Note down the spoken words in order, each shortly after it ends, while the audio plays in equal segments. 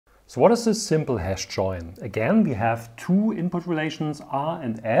So what is this simple hash join? Again, we have two input relations R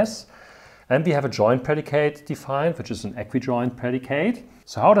and S, and we have a join predicate defined, which is an equijoint predicate.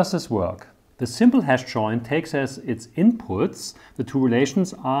 So how does this work? The simple hash join takes as its inputs the two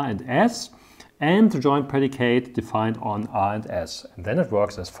relations R and S and the join predicate defined on R and S. And then it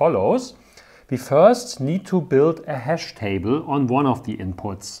works as follows. We first need to build a hash table on one of the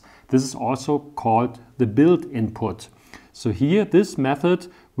inputs. This is also called the build input. So here, this method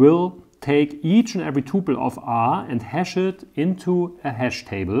will take each and every tuple of R and hash it into a hash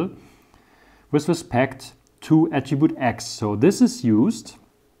table with respect to attribute X. So this is used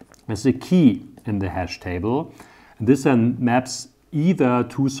as a key in the hash table. And this then maps either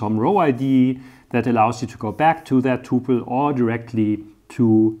to some row ID that allows you to go back to that tuple or directly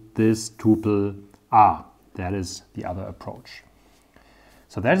to this tuple R. That is the other approach.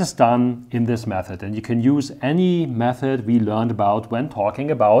 So that is done in this method, and you can use any method we learned about when talking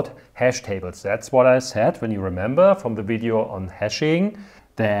about hash tables. That's what I said when you remember from the video on hashing.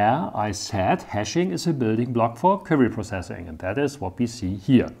 There I said hashing is a building block for query processing, and that is what we see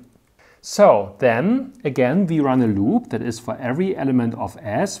here. So then again we run a loop that is for every element of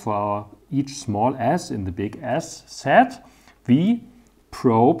S, for each small s in the big S set, we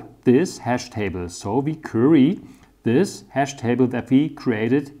probe this hash table. So we query this hash table that we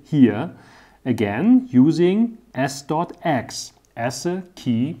created here, again using s.x as a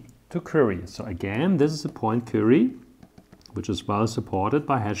key to query. So again, this is a point query, which is well supported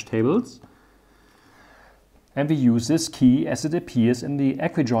by hash tables. And we use this key as it appears in the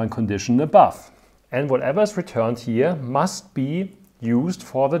equijoin condition above. And whatever is returned here must be used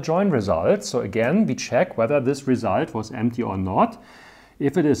for the join result. So again, we check whether this result was empty or not.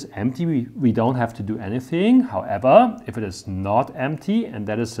 If it is empty, we don't have to do anything. However, if it is not empty, and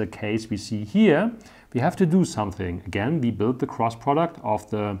that is the case we see here, we have to do something. Again, we build the cross product of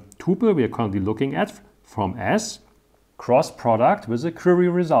the tuple we are currently looking at from S, cross product with a query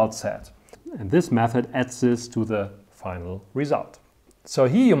result set. And this method adds this to the final result. So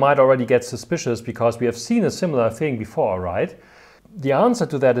here you might already get suspicious because we have seen a similar thing before, right? The answer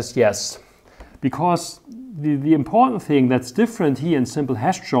to that is yes, because the important thing that's different here in simple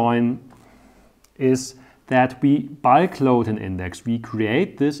hash join is that we bulk load an index. We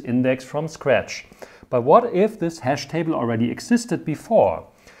create this index from scratch. But what if this hash table already existed before?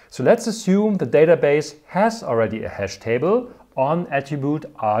 So let's assume the database has already a hash table on attribute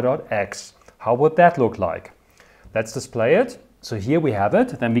r.x. How would that look like? Let's display it. So here we have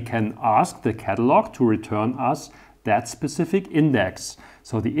it. Then we can ask the catalog to return us that specific index.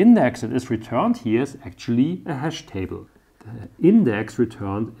 So the index that is returned here is actually a hash table. The index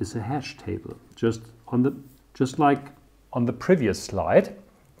returned is a hash table, just like on the previous slide.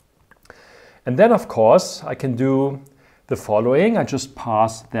 And then of course I can do the following. I just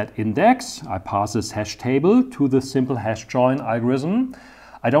pass that index. I pass this hash table to the simple hash join algorithm.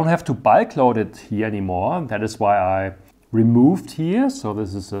 I don't have to bulk load it here anymore. That is why I removed here. So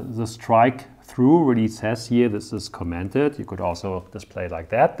this is the strike through really says here this is commented. You could also display like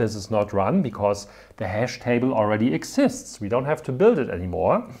that. This is not run because the hash table already exists. We don't have to build it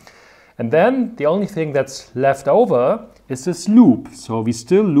anymore. And then the only thing that's left over is this loop. So we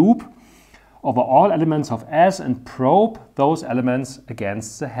still loop over all elements of S and probe those elements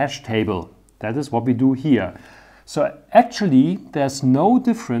against the hash table. That is what we do here. So actually there's no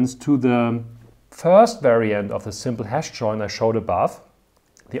difference to the first variant of the simple hash join I showed above.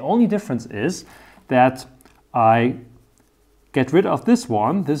 The only difference is that I get rid of this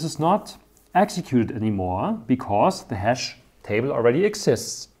one. This is not executed anymore because the hash table already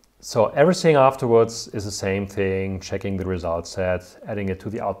exists. So everything afterwards is the same thing, checking the result set, adding it to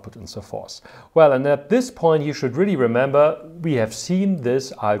the output and so forth. Well, and at this point you should really remember we have seen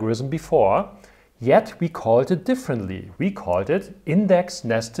this algorithm before, yet we called it differently. We called it index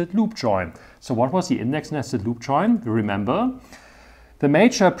nested loop join. So what was the index nested loop join? You remember? The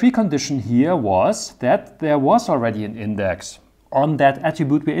major precondition here was that there was already an index on that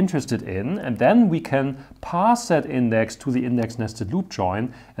attribute we're interested in, and then we can pass that index to the index nested loop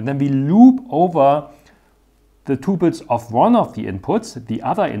join, and then we loop over the tuples of one of the inputs, the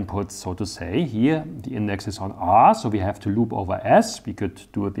other inputs, so to say. Here the index is on R, so we have to loop over S. We could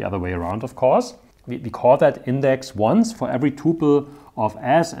do it the other way around, of course. We call that index once for every tuple of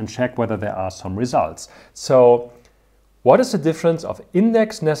S and check whether there are some results. So what is the difference of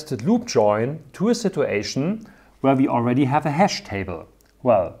index nested loop join to a situation where we already have a hash table?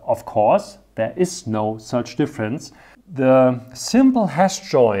 Well, of course, there is no such difference. The simple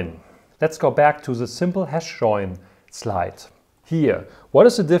hash join, let's go back to the simple hash join slide. Here, what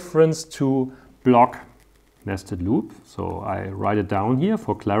is the difference to block nested loop. So I write it down here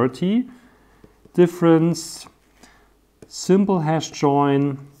for clarity. Difference, simple hash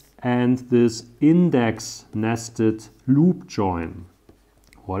join, and this index nested loop join.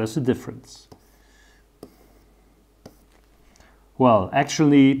 What is the difference? Well,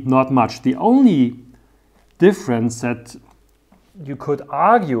 actually not much. The only difference that you could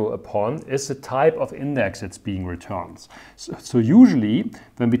argue upon is the type of index that's being returned. So usually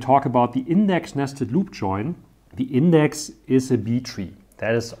when we talk about the index nested loop join, the index is a B tree.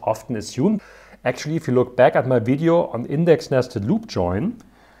 That is often assumed. Actually, if you look back at my video on index nested loop join,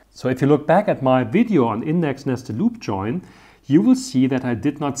 you will see that I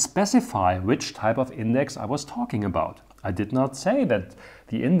did not specify which type of index I was talking about. I did not say that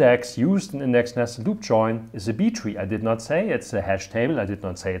the index used in index nested loop join is a B tree. I did not say it's a hash table. I did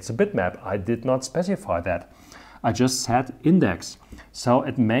not say it's a bitmap. I did not specify that. I just said index. So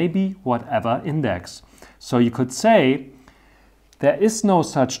it may be whatever index. So you could say there is no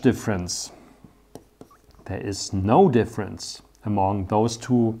such difference. There is no difference among those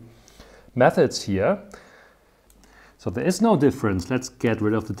two methods here. So there is no difference. Let's get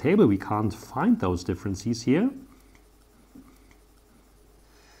rid of the table. We can't find those differences here.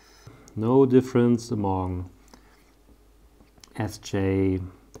 No difference among SJ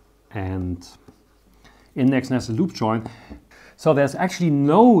and index nested loop join. So there's actually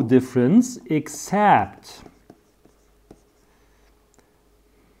no difference except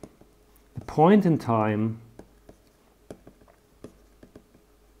the point in time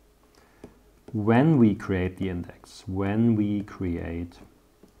when we create the index.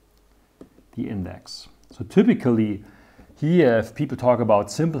 So typically here, if people talk about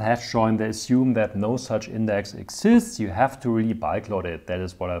simple hash join, they assume that no such index exists. You have to really bulk load it. That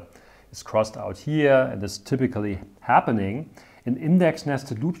is what is crossed out here, and is typically happening. In index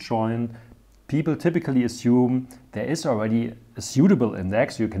nested loop join, people typically assume there is already a suitable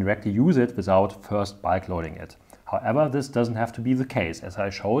index. You can directly use it without first bulk loading it. However, this doesn't have to be the case. As I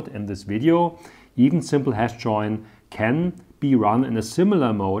showed in this video, even simple hash join can be run in a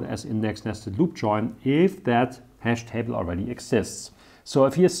similar mode as index nested loop join if that hash table already exists. So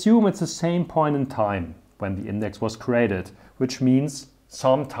if you assume it's the same point in time when the index was created, which means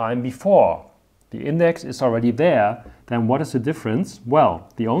some time before the index is already there, then what is the difference? Well,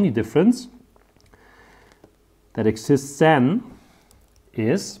 the only difference that exists then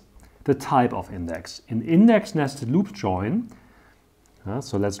is the type of index. In index nested loop join,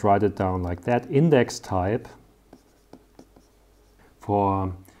 so let's write it down like that, index type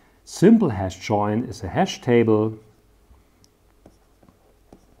for simple hash join is a hash table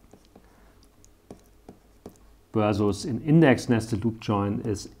versus in index nested loop join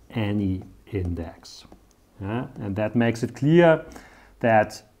is any index. And that makes it clear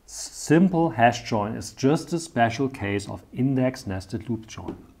that simple hash join is just a special case of index nested loop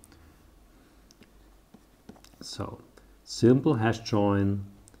join. So simple hash join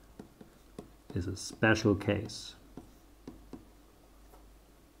is a special case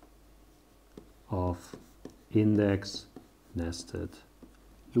of index nested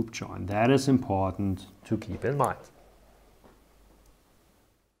loop join. That is important to keep in mind.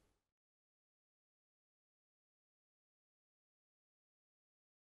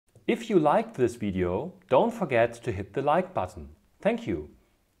 If you liked this video, don't forget to hit the like button. Thank you.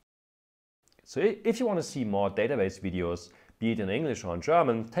 So if you want to see more database videos, be it in English or in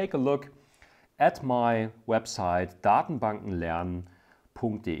German, take a look at my website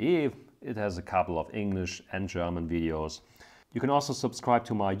datenbankenlernen.de. It has a couple of English and German videos. You can also subscribe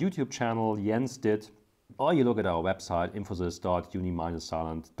to my YouTube channel, Jens did, or you look at our website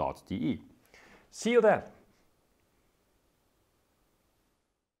infosys.uni-saarland.de. See you there!